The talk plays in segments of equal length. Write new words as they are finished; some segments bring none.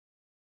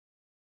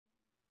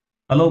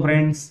Hello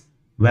friends,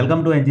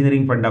 welcome to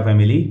Engineering Funda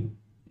family.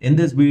 In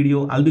this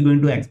video, I'll be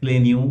going to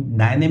explain you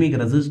dynamic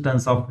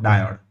resistance of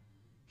diode.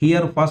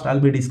 Here first I'll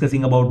be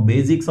discussing about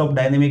basics of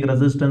dynamic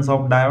resistance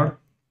of diode.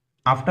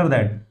 After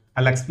that,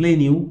 I'll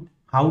explain you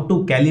how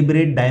to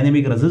calibrate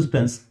dynamic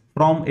resistance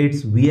from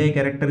its VI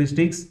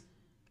characteristics.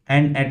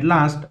 And at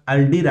last,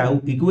 I'll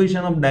derive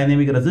equation of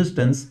dynamic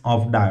resistance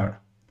of diode.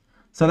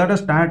 So let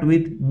us start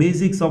with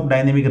basics of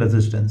dynamic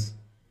resistance.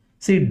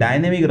 See,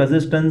 dynamic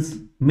resistance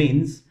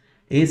means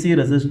AC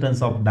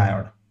resistance of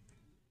diode.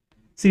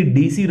 See,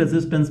 DC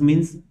resistance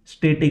means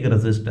static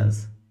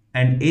resistance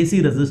and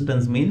AC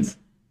resistance means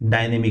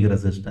dynamic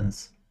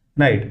resistance.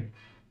 Right?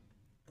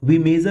 We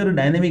measure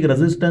dynamic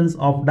resistance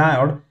of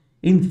diode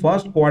in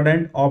first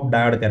quadrant of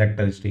diode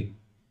characteristic.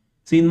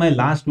 See, in my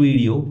last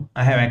video,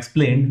 I have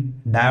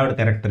explained diode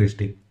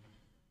characteristic.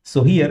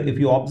 So here, if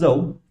you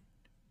observe,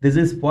 this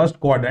is first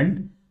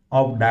quadrant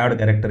of diode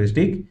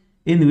characteristic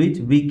in which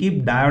we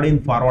keep diode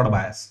in forward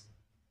bias.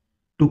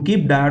 To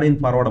keep diode in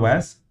forward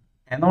bias,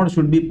 anode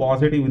should be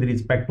positive with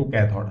respect to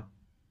cathode.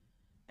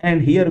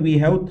 And here we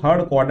have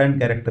third quadrant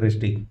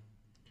characteristic.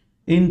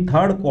 In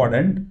third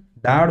quadrant,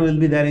 diode will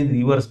be there in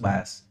reverse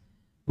bias,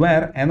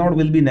 where anode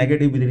will be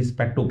negative with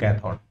respect to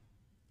cathode.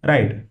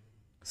 Right.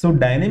 So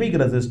dynamic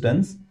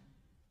resistance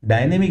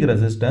that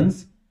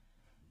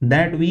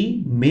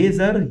we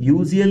measure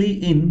usually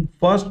in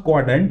first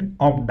quadrant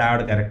of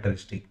diode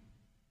characteristic.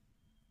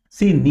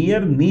 See, near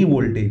knee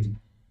voltage,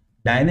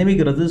 dynamic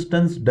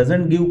resistance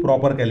doesn't give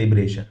proper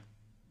calibration.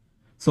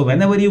 So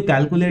whenever you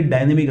calculate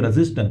dynamic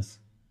resistance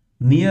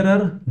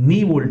nearer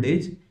knee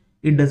voltage,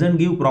 it doesn't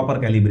give proper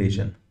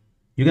calibration.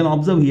 You can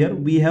observe here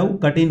we have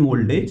cut-in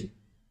voltage,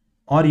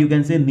 or you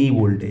can say knee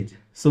voltage.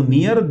 So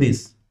near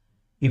this,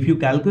 if you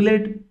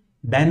calculate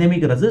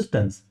dynamic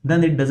resistance,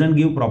 then it doesn't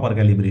give proper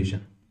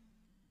calibration.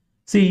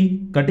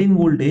 See, cut-in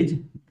voltage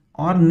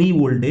or knee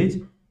voltage,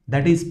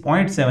 that is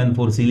 0.7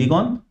 for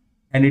silicon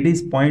and it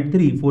is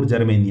 0.3 for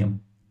germanium.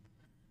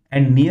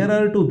 And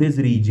nearer to this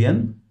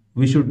region,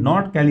 we should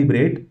not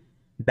calibrate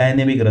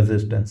dynamic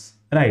resistance,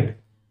 right?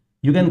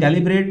 You can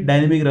calibrate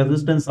dynamic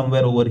resistance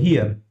somewhere over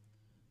here,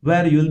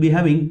 where you will be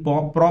having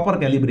proper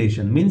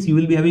calibration, means you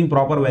will be having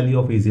proper value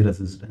of AC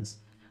resistance,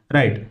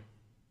 right?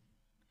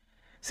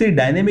 See,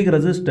 dynamic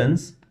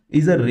resistance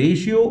is a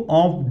ratio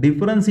of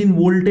difference in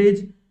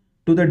voltage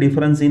to the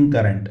difference in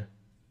current.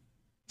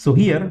 So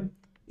here,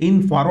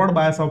 in forward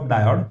bias of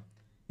diode,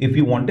 if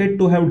you wanted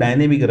to have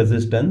dynamic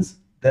resistance,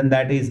 then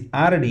that is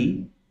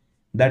RD,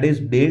 that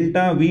is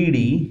delta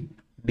VD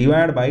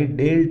divided by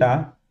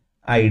delta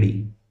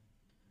ID.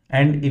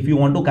 And if you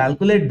want to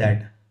calculate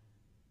that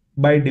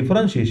by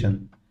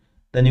differentiation,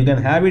 then you can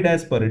have it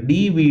as per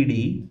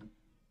dVd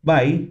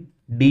by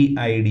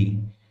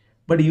dId.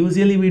 But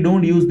usually we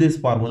don't use this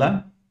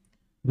formula.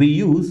 We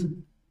use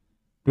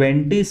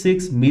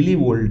 26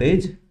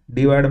 millivoltage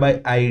divided by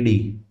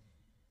ID.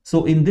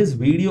 So in this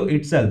video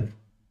itself,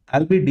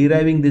 I'll be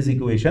deriving this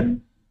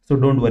equation. So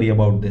don't worry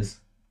about this.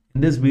 In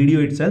this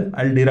video itself,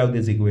 I'll derive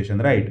this equation,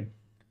 right?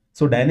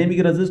 So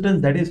dynamic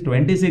resistance, that is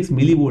 26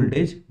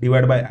 millivoltage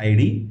divided by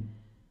ID,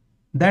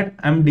 that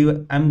I'm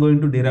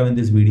going to derive in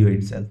this video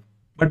itself.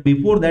 But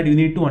before that, you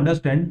need to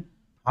understand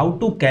how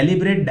to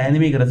calibrate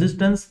dynamic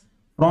resistance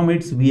from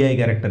its VI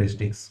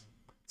characteristics.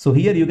 So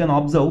here you can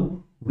observe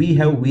we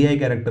have VI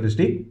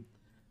characteristic,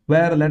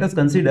 where let us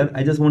consider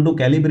I just want to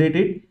calibrate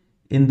it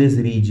in this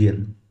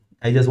region.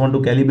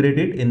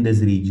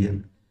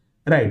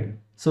 Right?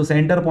 So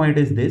center point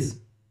is this.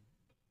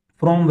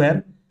 From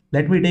where,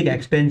 let me take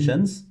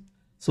extensions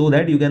so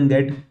that you can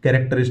get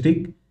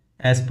characteristic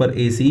as per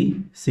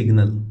AC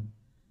signal.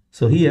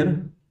 So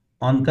here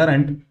on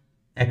current,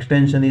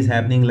 extension is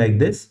happening like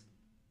this,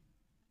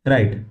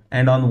 right?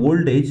 And on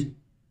voltage,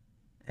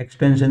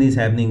 extension is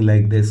happening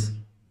like this.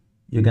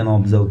 You can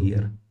observe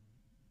here,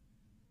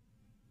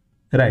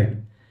 right?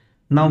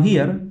 Now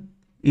here,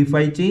 if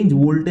I change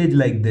voltage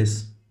like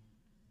this,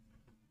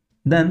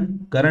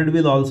 then current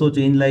will also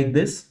change like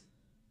this,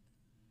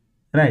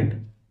 right?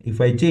 If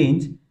I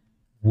change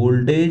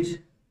voltage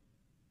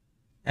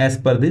as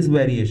per this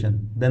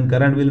variation, then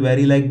current will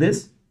vary like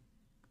this.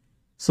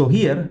 So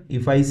here,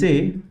 if I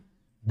say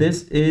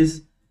this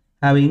is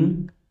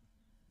having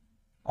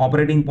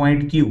operating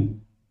point Q,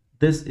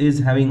 this is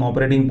having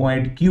operating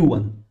point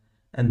Q1,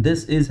 and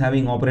this is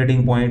having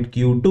operating point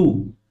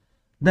Q2,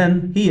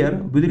 then here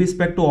with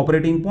respect to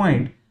operating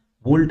point,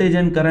 voltage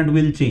and current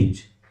will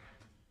change.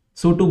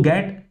 So to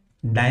get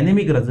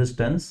dynamic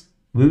resistance,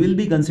 we will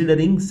be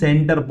considering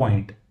center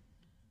point.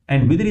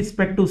 And with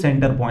respect to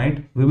center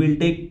point, we will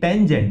take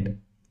tangent.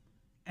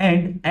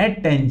 And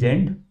at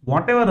tangent,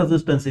 whatever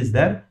resistance is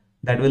there,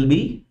 that will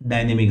be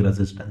dynamic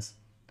resistance.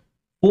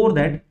 For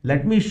that,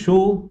 let me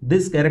show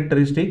this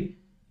characteristic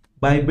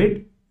by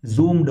bit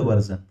zoomed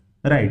version,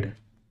 right?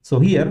 So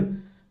here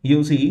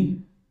you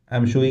see,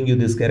 I'm showing you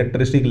this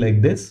characteristic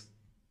like this.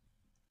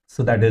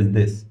 So that is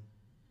this,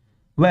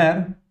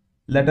 where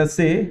let us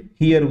say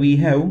here we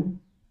have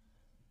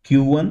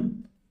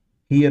Q1,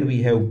 here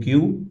we have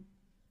Q,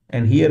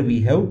 and here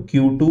we have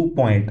Q2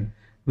 point.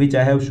 which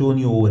I have shown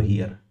you over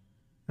here,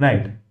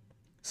 right?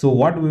 So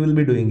what we will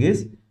be doing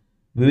is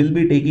we will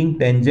be taking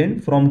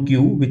tangent from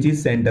Q, which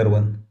is center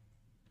one.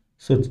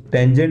 So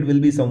tangent will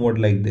be somewhat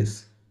like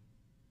this.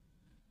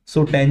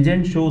 So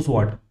tangent shows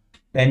what?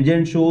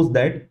 Tangent shows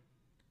that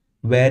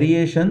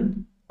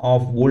variation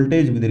of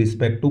voltage with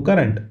respect to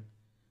current.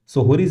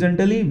 So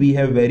horizontally we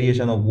have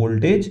variation of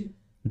voltage,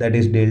 that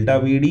is delta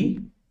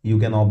VD, you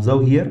can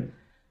observe here,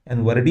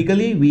 and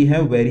vertically we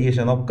have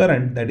variation of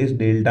current, that is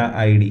delta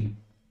ID.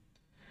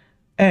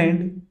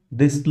 And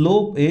this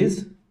slope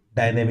is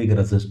dynamic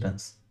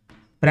resistance.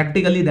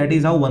 Practically that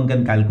is how one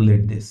can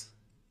calculate this.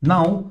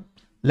 Now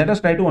let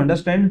us try to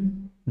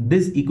understand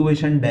this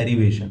equation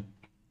derivation,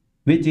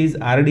 which is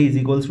RD is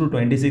equals to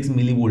 26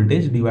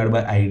 millivoltage divided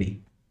by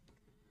ID.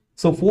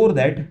 So for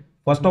that,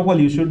 first of all,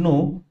 you should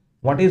know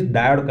what is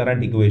diode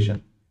current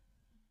equation.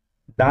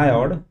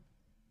 Diode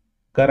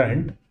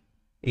current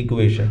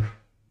equation.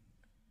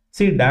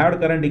 See, diode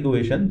current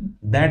equation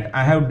that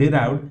I have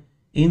derived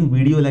in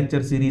video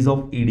lecture series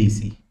of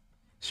EDC.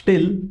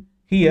 Still,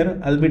 here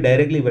I'll be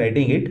directly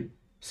writing it.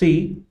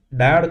 See,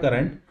 diode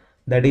current,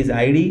 that is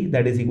ID,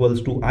 that is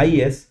equals to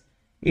IS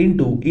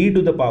into e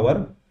to the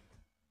power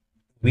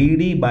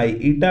VD by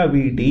eta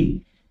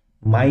VT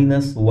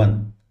minus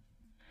 1,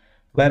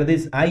 where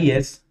this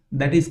IS,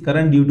 that is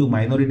current due to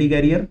minority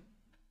carrier,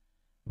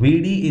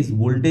 VD is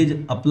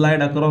voltage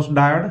applied across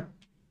diode,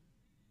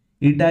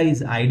 eta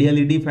is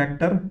ideality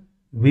factor,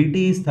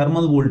 VT is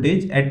thermal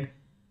voltage at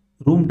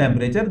room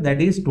temperature, that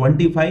is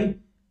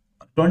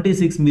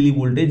 26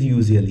 millivoltage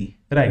usually,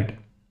 right?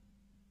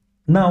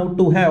 Now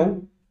to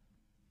have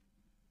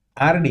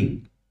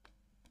RD,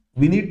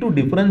 we need to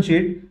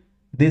differentiate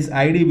this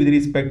ID with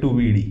respect to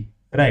VD,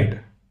 right?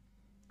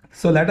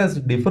 So let us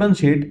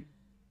differentiate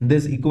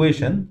this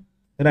equation,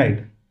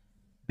 right?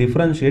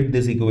 Differentiate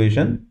this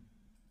equation.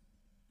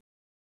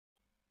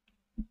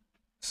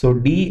 So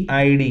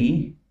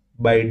dID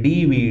by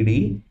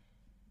dVD,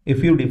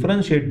 if you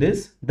differentiate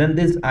this, then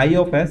this I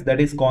of S,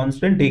 that is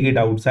constant, take it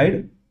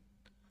outside,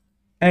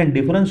 and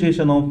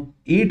differentiation of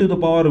e to the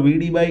power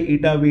VD by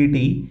eta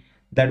VT,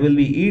 that will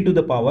be e to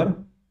the power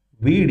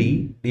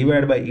VD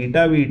divided by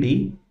eta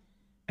VT,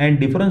 and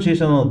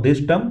differentiation of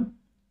this term,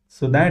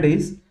 so that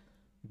is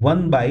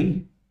 1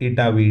 by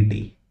eta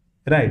VT,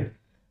 right?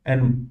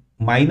 And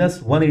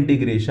minus 1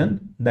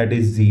 integration, that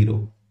is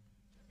 0.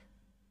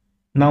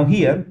 Now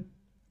here,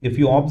 if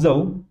you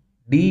observe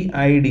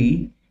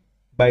dID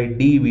by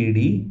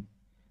dVD,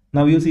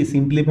 now you see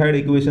simplified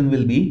equation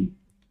will be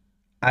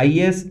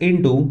IS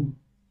into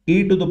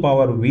e to the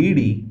power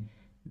VD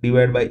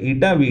divided by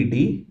eta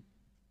VT,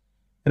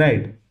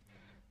 right?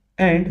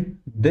 And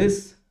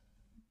this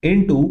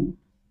into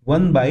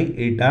 1 by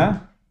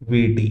eta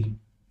VT.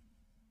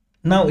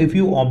 Now if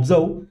you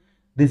observe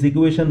this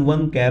equation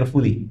 1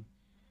 carefully,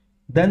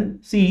 then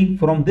see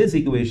from this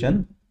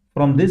equation,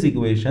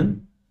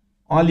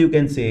 all you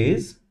can say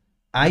is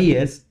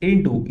IS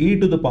into e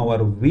to the power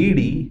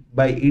VD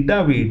by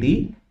eta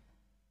VT,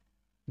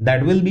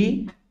 that will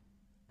be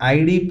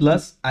ID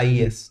plus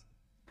IS,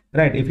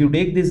 right? If you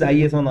take this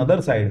IS on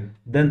other side,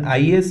 then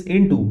IS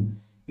into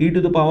e to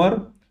the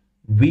power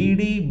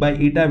VD by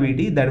eta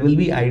VT, that will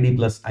be ID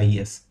plus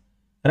IS,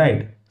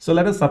 right? So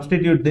let us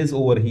substitute this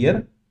over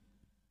here.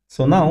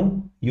 So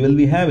now you will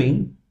be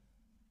having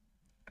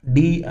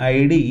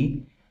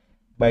dID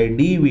by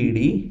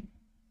dVD,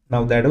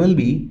 now that will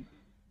be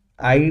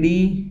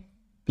ID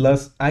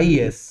plus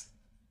IS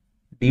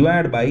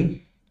divided by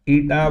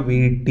eta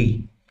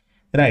VT,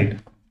 right?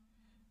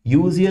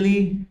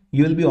 Usually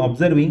you will be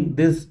observing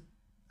this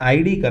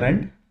ID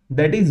current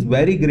that is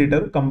very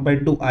greater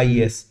compared to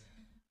IS.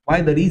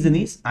 Why? The reason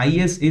is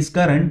IS is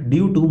current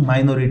due to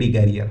minority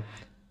carrier.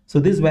 So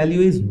this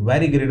value is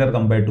very greater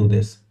compared to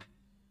this.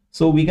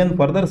 So we can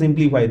further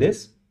simplify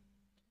this.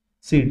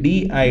 See,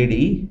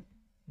 dID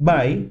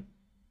by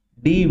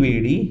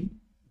dVD,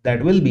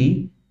 that will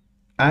be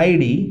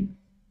ID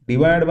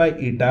divided by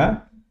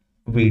eta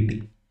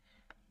VT.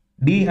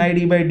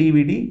 dID by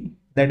dVD,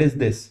 that is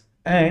this,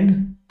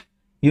 and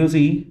you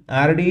see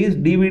RD is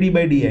dVD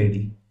by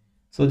dID.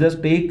 So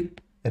just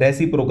take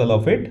reciprocal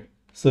of it.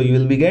 So you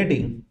will be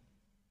getting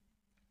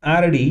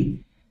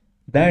RD,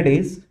 that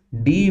is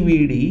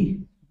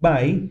dVD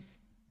by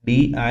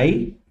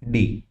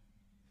dID,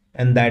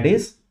 and that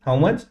is how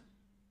much?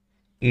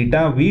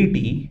 Eta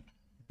VT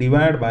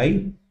divided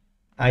by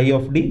I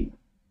of D.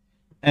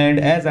 And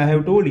as I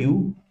have told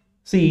you,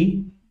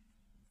 see,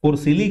 for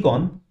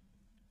silicon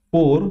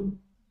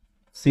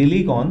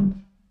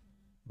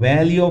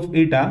value of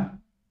eta,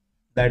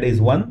 that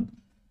is 1,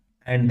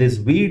 and this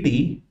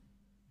VT,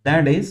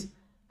 that is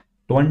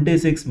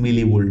 26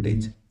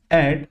 millivoltage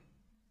at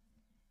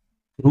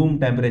room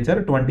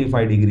temperature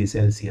 25 degrees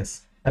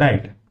Celsius,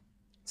 right?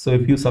 So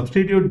if you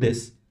substitute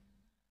this,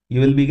 you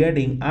will be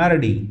getting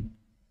RD,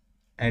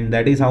 and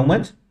that is how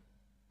much?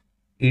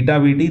 Eta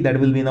VT, that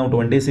will be now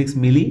 26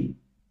 milli,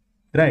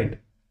 right,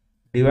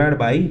 divided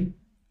by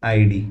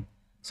ID.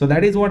 So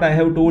that is what I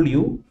have told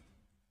you.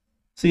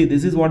 See,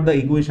 this is what the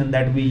equation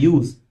that we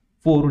use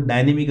for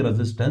dynamic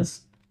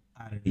resistance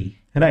RD,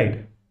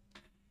 right?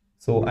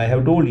 So I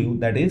have told you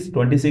that is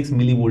 26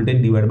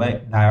 millivoltage divided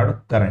by diode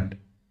current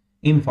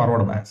in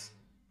forward bias.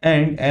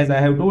 And as I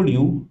have told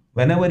you,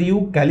 whenever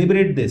you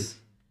calibrate this,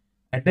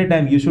 at that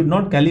time you should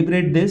not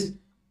calibrate this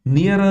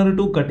nearer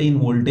to cut-in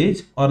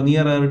voltage or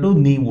nearer to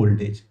knee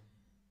voltage.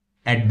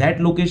 At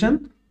that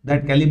location,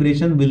 that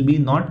calibration will be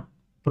not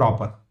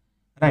proper,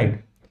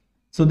 right?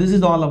 So this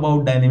is all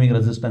about dynamic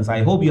resistance.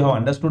 I hope you have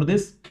understood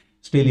this.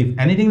 Still, if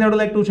anything that you would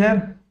like to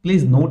share,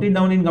 please note it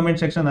down in comment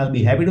section. I'll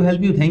be happy to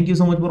help you. Thank you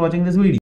so much for watching this video.